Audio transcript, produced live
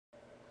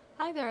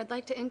Hi there, I'd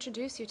like to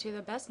introduce you to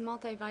the best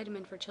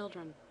multivitamin for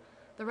children.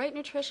 The right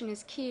nutrition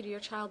is key to your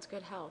child's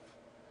good health.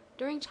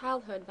 During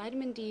childhood,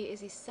 vitamin D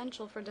is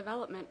essential for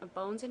development of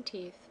bones and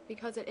teeth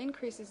because it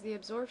increases the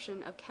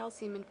absorption of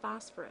calcium and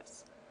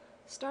phosphorus.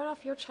 Start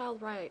off your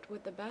child right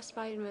with the best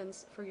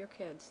vitamins for your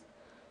kids.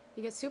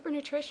 You get super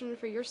nutrition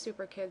for your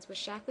super kids with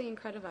Shaklee and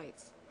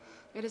Credivites.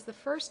 It is the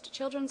first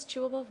children's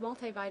chewable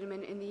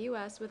multivitamin in the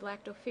U.S. with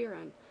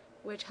lactoferrin,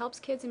 which helps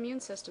kids'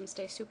 immune system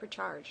stay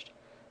supercharged.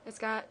 It's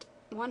got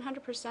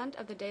 100%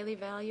 of the daily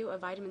value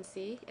of vitamin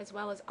C, as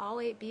well as all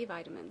 8 B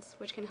vitamins,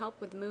 which can help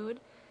with mood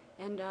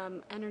and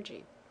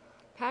energy.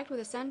 Packed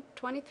with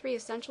 23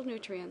 essential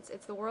nutrients,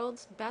 it's the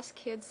world's best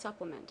kids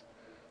supplement.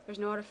 There's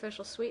no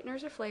artificial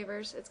sweeteners or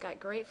flavors. It's got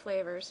great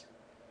flavors,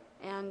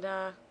 and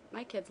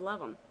my kids love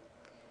them.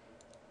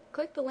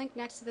 Click the link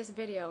next to this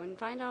video and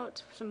find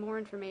out some more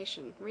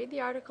information. Read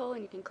the article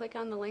and you can click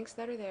on the links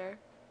that are there.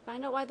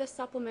 Find out why this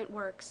supplement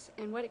works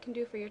and what it can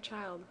do for your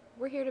child.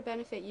 We're here to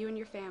benefit you and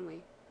your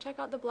family. Check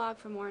out the blog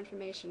for more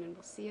information and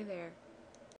we'll see you there.